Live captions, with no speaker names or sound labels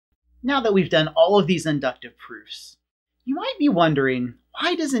Now that we've done all of these inductive proofs, you might be wondering,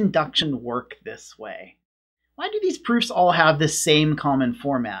 why does induction work this way? Why do these proofs all have the same common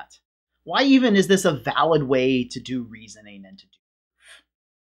format? Why even is this a valid way to do reasoning and to do proof?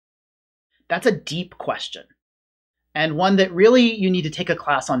 That's a deep question, and one that really you need to take a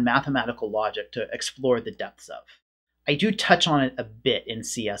class on mathematical logic to explore the depths of. I do touch on it a bit in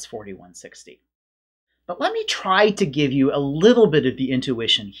CS 4160. But let me try to give you a little bit of the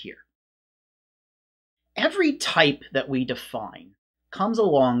intuition here. Every type that we define comes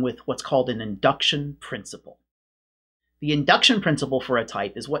along with what's called an induction principle. The induction principle for a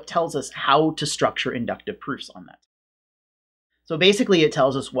type is what tells us how to structure inductive proofs on that. So basically it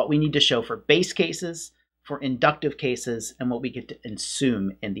tells us what we need to show for base cases, for inductive cases, and what we get to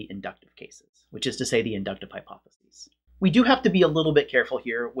assume in the inductive cases, which is to say the inductive hypotheses. We do have to be a little bit careful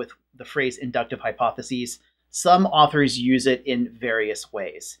here with the phrase inductive hypotheses. Some authors use it in various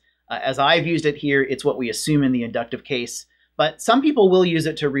ways. As I've used it here, it's what we assume in the inductive case, but some people will use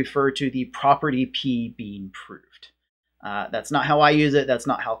it to refer to the property P being proved. That's not how I use it, that's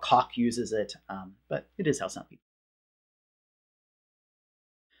not how Koch uses it, but it is how some people.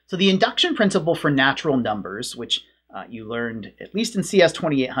 So the induction principle for natural numbers, which you learned at least in CS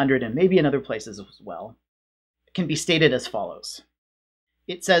 2800 and maybe in other places as well, can be stated as follows.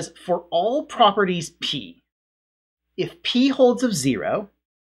 It says, for all properties P, if P holds of 0,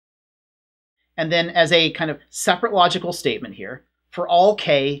 and then as a kind of separate logical statement here, for all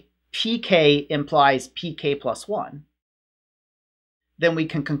K, PK implies PK plus 1, then we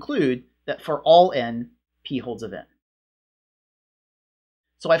can conclude that for all N, P holds of N.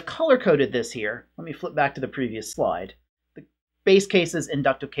 So I've color-coded this here. Let me flip back to the previous slide. The base cases,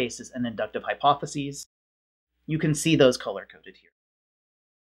 inductive cases, and inductive hypotheses. You can see those color-coded here.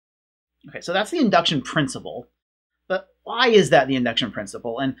 Okay, so that's the induction principle. But why is that the induction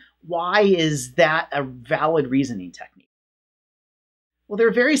principle? And why is that a valid reasoning technique? Well, there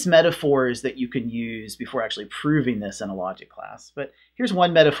are various metaphors that you can use before actually proving this in a logic class. But here's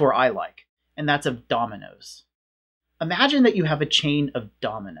one metaphor I like, and that's of dominoes. Imagine that you have a chain of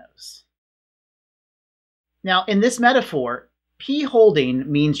dominoes. Now, in this metaphor, P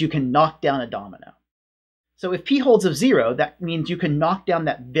holding means you can knock down a domino. So if P holds of 0, that means you can knock down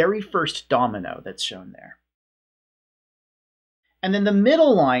that very first domino that's shown there. And then the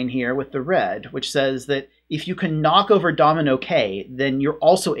middle line here with the red, which says that if you can knock over domino K, then you're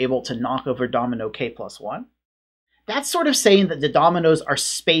also able to knock over domino K plus 1. That's sort of saying that the dominoes are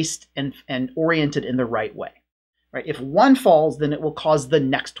spaced and oriented in the right way. Right? If one falls, then it will cause the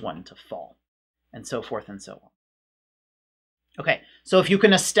next one to fall, and so forth and so on. Okay, so if you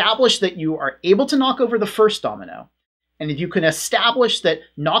can establish that you are able to knock over the first domino, and if you can establish that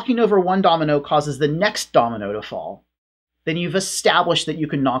knocking over one domino causes the next domino to fall, then you've established that you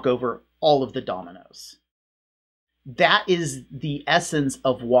can knock over all of the dominoes. That is the essence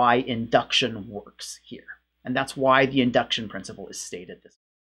of why induction works here, and that's why the induction principle is stated this way.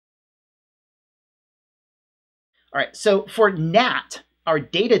 All right, so for nat, our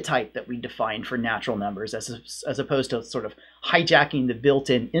data type that we defined for natural numbers, as opposed to sort of hijacking the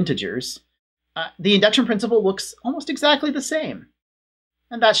built-in integers, the induction principle looks almost exactly the same.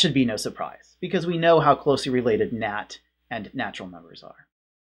 And that should be no surprise, because we know how closely related nat and natural numbers are.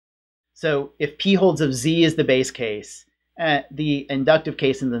 So if P holds of Z is the base case, the inductive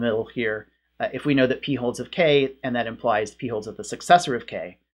case in the middle here, if we know that P holds of K, and that implies P holds of the successor of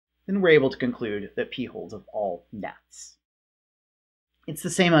K, then we're able to conclude that P holds of all nats. It's the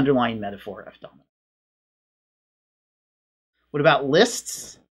same underlying metaphor of domino. What about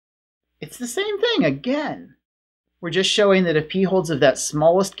lists? It's the same thing again. We're just showing that if P holds of that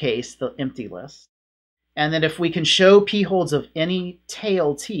smallest case, the empty list, and that if we can show P holds of any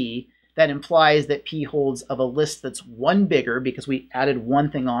tail T, that implies that P holds of a list that's one bigger because we added one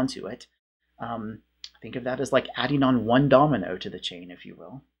thing onto it. Think of that as like adding on one domino to the chain, if you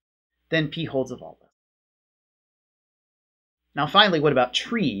will. Then P holds of all lists. Now finally, what about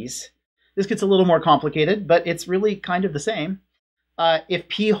trees? This gets a little more complicated, but it's really kind of the same. If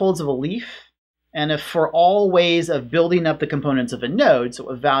P holds of a leaf, and if for all ways of building up the components of a node, so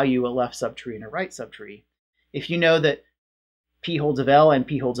a value, a left subtree, and a right subtree, if you know that P holds of L and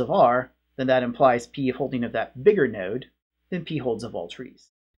P holds of R, then that implies P holding of that bigger node, then P holds of all trees.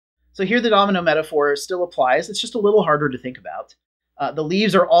 So here the domino metaphor still applies. It's just a little harder to think about. The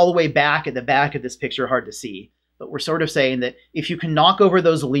leaves are all the way back at the back of this picture, hard to see. But we're sort of saying that if you can knock over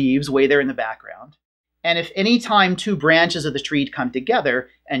those leaves way there in the background, and if any time two branches of the tree come together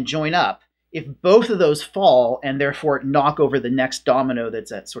and join up, if both of those fall and therefore knock over the next domino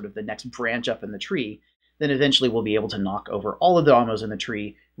that's at sort of the next branch up in the tree, then eventually we'll be able to knock over all of the dominoes in the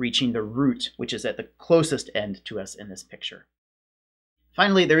tree, reaching the root, which is at the closest end to us in this picture.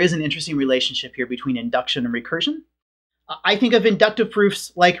 Finally, there is an interesting relationship here between induction and recursion. I think of inductive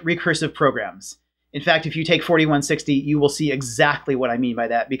proofs like recursive programs. In fact, if you take 4160, you will see exactly what I mean by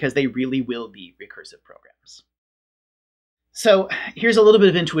that, because they really will be recursive programs. So here's a little bit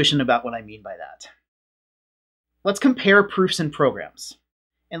of intuition about what I mean by that. Let's compare proofs and programs.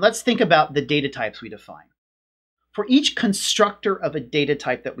 And let's think about the data types we define. For each constructor of a data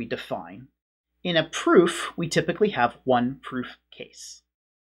type that we define, in a proof, we typically have one proof case.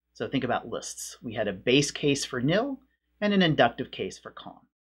 So think about lists. We had a base case for nil and an inductive case for com.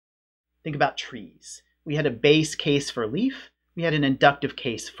 Think about trees. We had a base case for leaf. We had an inductive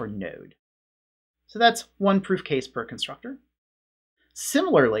case for node. So that's one proof case per constructor.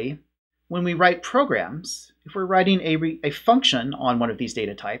 Similarly, when we write programs, if we're writing a function on one of these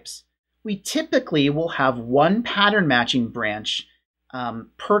data types, we typically will have one pattern matching branch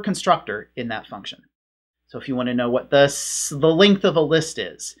per constructor in that function. So if you want to know what the length of a list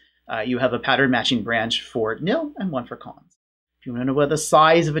is, you have a pattern matching branch for nil and one for cons. If you want to know what the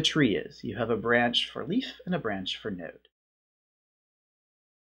size of a tree is, you have a branch for leaf and a branch for node.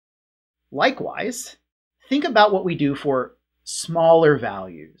 Likewise, think about what we do for smaller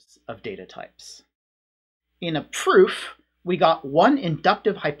values of data types. In a proof, we got one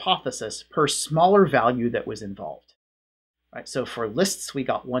inductive hypothesis per smaller value that was involved. Right, so for lists, we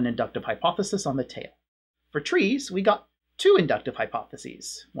got one inductive hypothesis on the tail. For trees, we got two inductive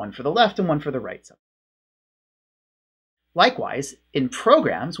hypotheses, one for the left and one for the right side. Likewise, in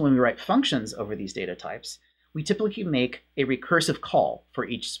programs, when we write functions over these data types, we typically make a recursive call for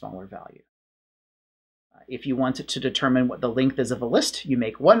each smaller value. If you want to determine what the length is of a list, you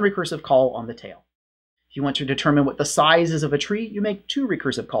make one recursive call on the tail. If you want to determine what the size is of a tree, you make two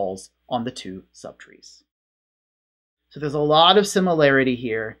recursive calls on the two subtrees. So there's a lot of similarity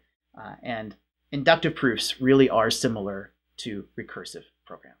here, and inductive proofs really are similar to recursive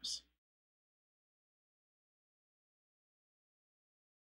programs.